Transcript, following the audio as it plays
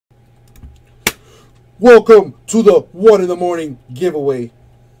Welcome to the 1 in the morning giveaway.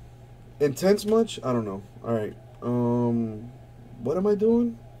 Intense much? I don't know. Alright. What am I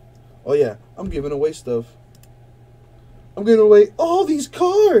doing? Oh yeah, I'm giving away stuff. I'm giving away all these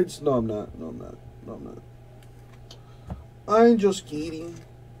cards. No, I'm not. No, I'm not. No, I'm not. I'm just kidding.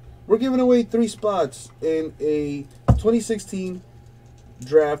 We're giving away 3 spots in a 2016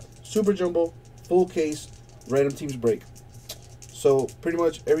 draft Super Jumbo full case random teams break. So pretty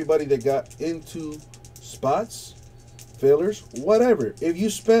much everybody that got into spots, fillers, whatever. If you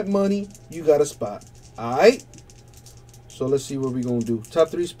spent money, you got a spot. Alright? So let's see what we're going to do. Top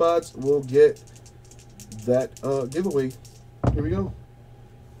 3 spots will get that giveaway. Here we go.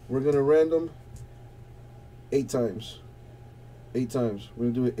 We're going to random 8 times. 8 times. We're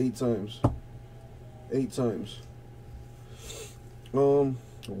going to do it 8 times. 8 times.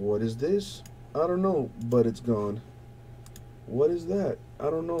 What is this? I don't know, but it's gone. What is that? I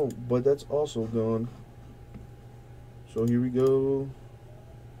don't know, but that's also gone. So here we go.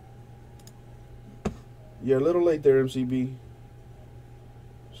 Yeah, a little late there, MCB.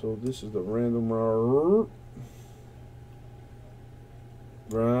 So this is the random.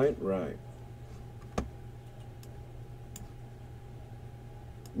 Right.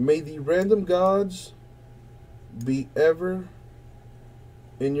 May the random gods be ever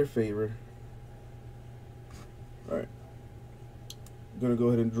in your favor. Alright. I'm gonna go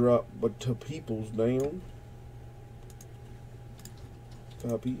ahead and drop but to people's down.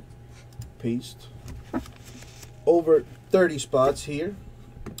 Copy. Paste. Over 30 spots here.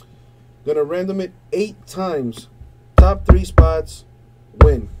 Gonna random it 8 times. Top 3 spots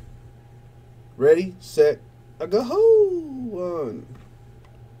win. Ready, set, a go. 1,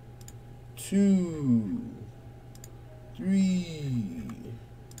 2, 3,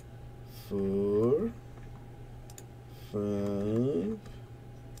 4, 5,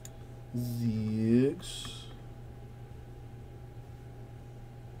 6,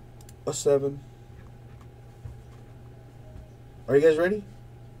 a 7. Are you guys ready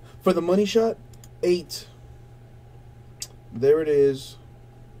for the money shot? 8. There it is.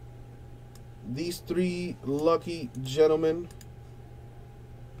 These 3 lucky gentlemen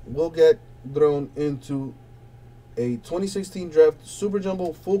will get thrown into a 2016 draft Super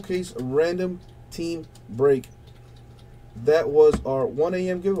Jumbo full case random team break. That was our 1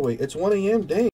 a.m. giveaway. It's 1 a.m. Dang.